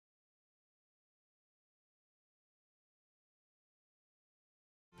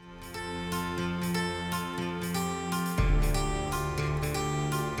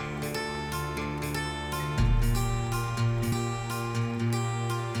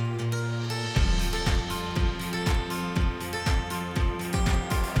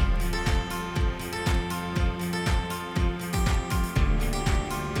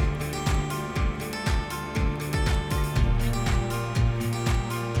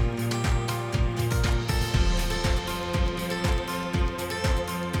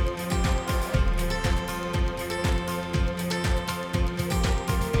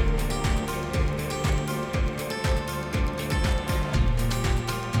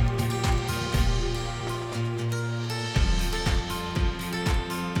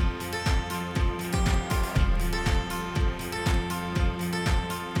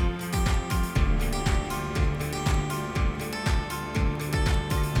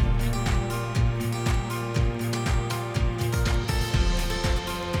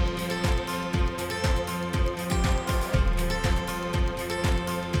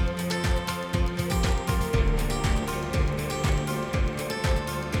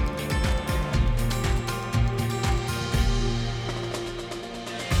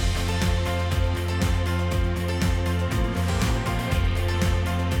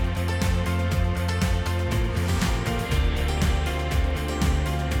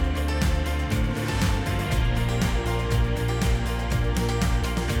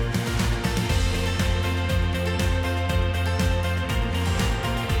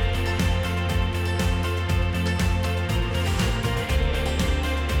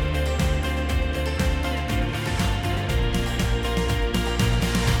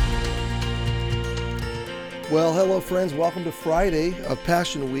Well, hello, friends. Welcome to Friday of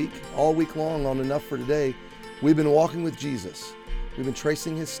Passion Week. All week long on Enough for Today, we've been walking with Jesus. We've been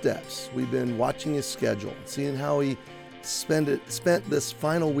tracing his steps. We've been watching his schedule, seeing how he spent this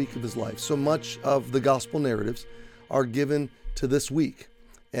final week of his life. So much of the gospel narratives are given to this week.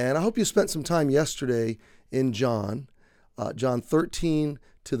 And I hope you spent some time yesterday in John 13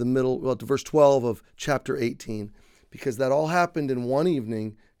 to to verse 12 of chapter 18, because that all happened in one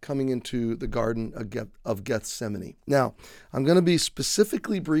evening coming into the Garden of Gethsemane. Now, I'm going to be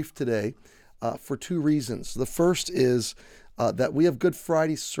specifically brief today for two reasons. The first is that we have Good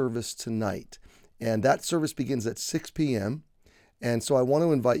Friday service tonight, and that service begins at 6 p.m., and so I want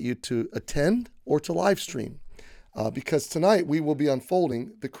to invite you to attend or to live stream, because tonight we will be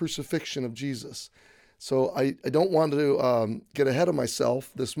unfolding the crucifixion of Jesus. So I don't want to get ahead of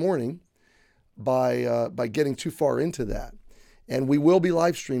myself this morning by getting too far into that. And we will be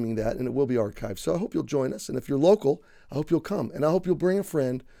live streaming that, and it will be archived. So I hope you'll join us. And if you're local, I hope you'll come. And I hope you'll bring a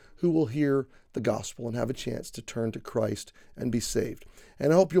friend who will hear the gospel and have a chance to turn to Christ and be saved.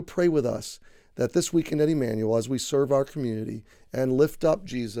 And I hope you'll pray with us that this weekend at Emmanuel, as we serve our community and lift up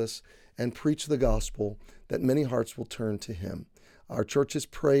Jesus and preach the gospel, that many hearts will turn to him. Our church has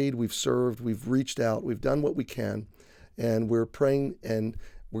prayed, we've served, we've reached out, we've done what we can, and we're praying, and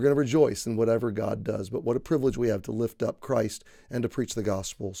we're going to rejoice in whatever God does. But what a privilege we have to lift up Christ and to preach the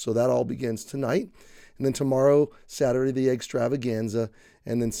gospel. So that all begins tonight. And then tomorrow, Saturday, the extravaganza.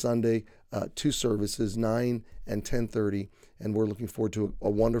 And then Sunday, two services, 9 and 10:30. And we're looking forward to a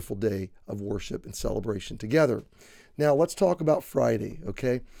wonderful day of worship and celebration together. Now, let's talk about Friday,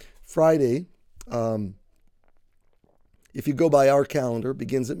 okay? Friday, if you go by our calendar,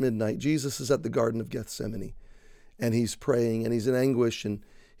 begins at midnight. Jesus is at the Garden of Gethsemane. And he's praying, and he's in anguish, and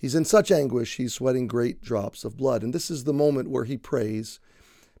he's in such anguish, he's sweating great drops of blood. And this is the moment where he prays,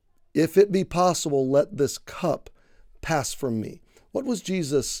 "If it be possible, let this cup pass from me." What was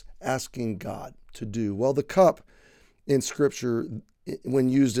Jesus asking God to do? Well, the cup in Scripture, when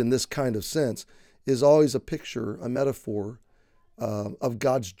used in this kind of sense, is always a picture, a metaphor of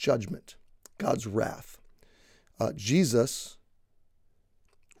God's judgment, God's wrath. Jesus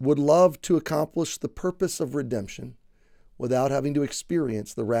would love to accomplish the purpose of redemption without having to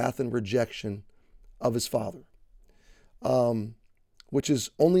experience the wrath and rejection of his Father, which is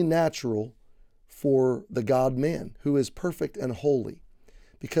only natural for the God-man who is perfect and holy,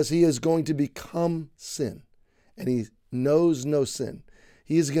 because he is going to become sin, and he knows no sin.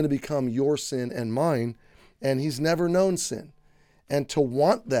 He is going to become your sin and mine, and he's never known sin. And to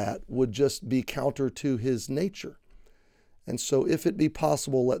want that would just be counter to his nature. And so if it be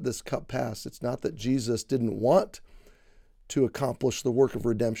possible, let this cup pass. It's not that Jesus didn't want to accomplish the work of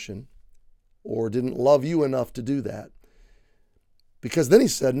redemption or didn't love you enough to do that. Because then he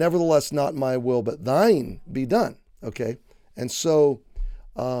said, "Nevertheless, not my will, but thine be done." Okay? And so,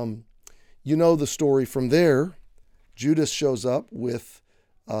 you know the story from there. Judas shows up with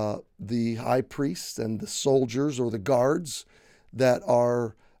the high priests and the soldiers or the guards that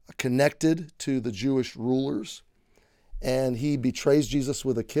are connected to the Jewish rulers. And he betrays Jesus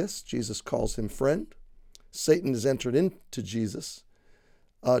with a kiss. Jesus calls him friend. Satan has entered into Judas.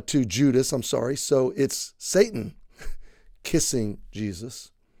 So it's Satan kissing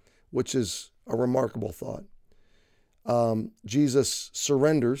Jesus, which is a remarkable thought. Jesus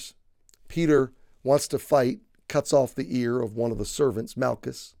surrenders. Peter wants to fight, cuts off the ear of one of the servants,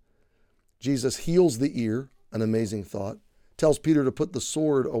 Malchus. Jesus heals the ear, an amazing thought. Tells Peter to put the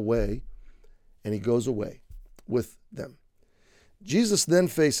sword away, and he goes away with them. Jesus then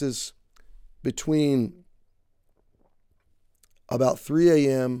faces between about 3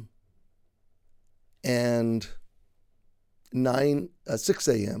 a.m. and 6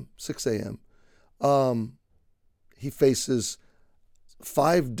 a.m. He faces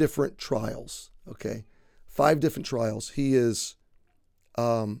 5 different trials, okay? 5 different trials. He is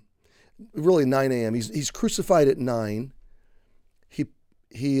really 9 a.m. He's crucified at 9.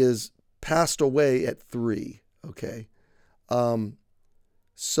 He is passed away at 3, okay?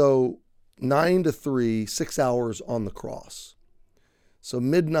 So 9 to 3, 6 hours on the cross. So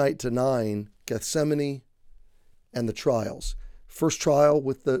midnight to 9, Gethsemane and the trials. First trial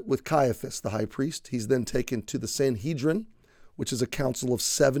with Caiaphas, the high priest. He's then taken to the Sanhedrin, which is a council of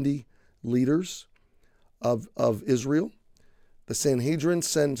 70 leaders of Israel. The Sanhedrin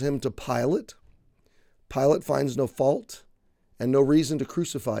sends him to Pilate. Pilate finds no fault and no reason to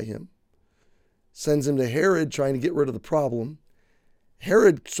crucify him. Sends him to Herod, trying to get rid of the problem.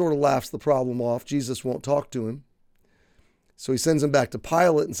 Herod sort of laughs the problem off. Jesus won't talk to him. So he sends him back to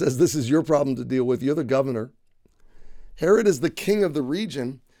Pilate and says, "This is your problem to deal with. You're the governor." Herod is the king of the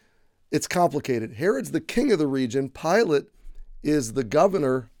region, it's complicated. Herod's the king of the region. Pilate is the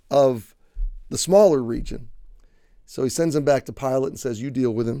governor of the smaller region. So he sends him back to Pilate and says, you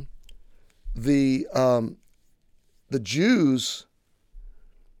deal with him. The Jews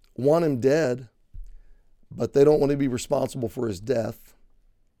want him dead, but they don't want to be responsible for his death.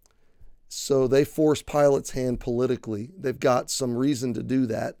 So they force Pilate's hand politically. They've got some reason to do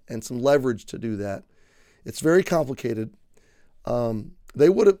that and some leverage to do that. It's very complicated. They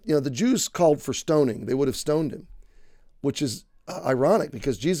would have, the Jews called for stoning. They would have stoned him, which is ironic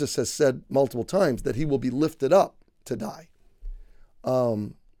because Jesus has said multiple times that he will be lifted up to die.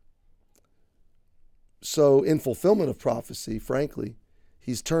 So in fulfillment of prophecy, frankly,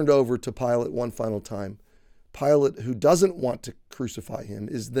 he's turned over to Pilate one final time. Pilate, who doesn't want to crucify him,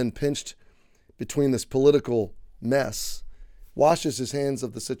 is then pinched between this political mess, washes his hands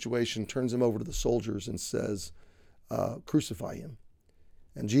of the situation, turns him over to the soldiers and says, crucify him.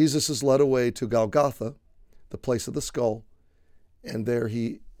 And Jesus is led away to Golgotha, the place of the skull, and there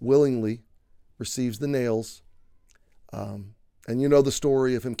he willingly receives the nails. And you know the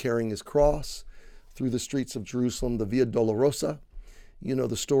story of him carrying his cross through the streets of Jerusalem, the Via Dolorosa. You know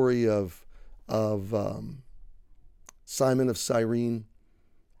the story of Simon of Cyrene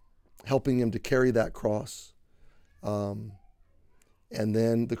helping him to carry that cross. And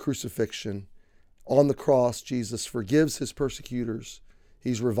then the crucifixion. On the cross, Jesus forgives his persecutors.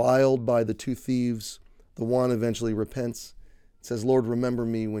 He's reviled by the two thieves. The one eventually repents, says, Lord, remember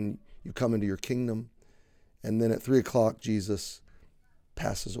me when you come into your kingdom. And then at 3 o'clock, Jesus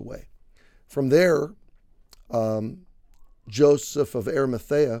passes away. From there, Joseph of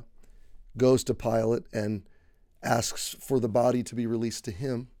Arimathea goes to Pilate and asks for the body to be released to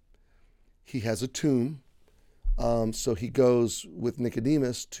him. He has a tomb, so he goes with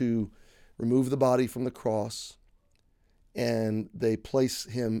Nicodemus to remove the body from the cross, and they place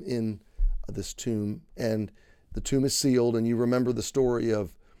him in this tomb, and the tomb is sealed. And you remember the story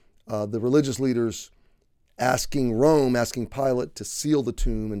of the religious leaders asking Pilate to seal the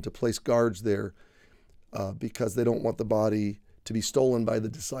tomb and to place guards there because they don't want the body to be stolen by the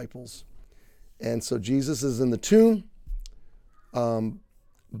disciples. And so Jesus is in the tomb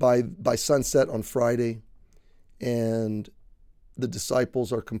by sunset on Friday, and the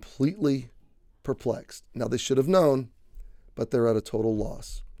disciples are completely perplexed. Now, they should have known, but they're at a total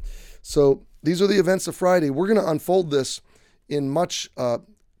loss. So these are the events of Friday. We're going to unfold this in much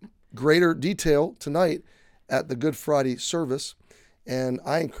greater detail tonight at the Good Friday service, and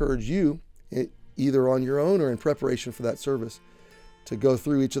I encourage you, either on your own or in preparation for that service, to go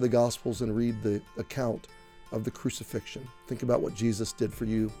through each of the Gospels and read the account of the crucifixion. Think about what Jesus did for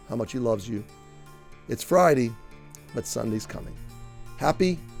you, how much he loves you. It's Friday, but Sunday's coming.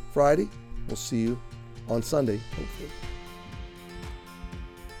 Happy Friday. We'll see you on Sunday, hopefully.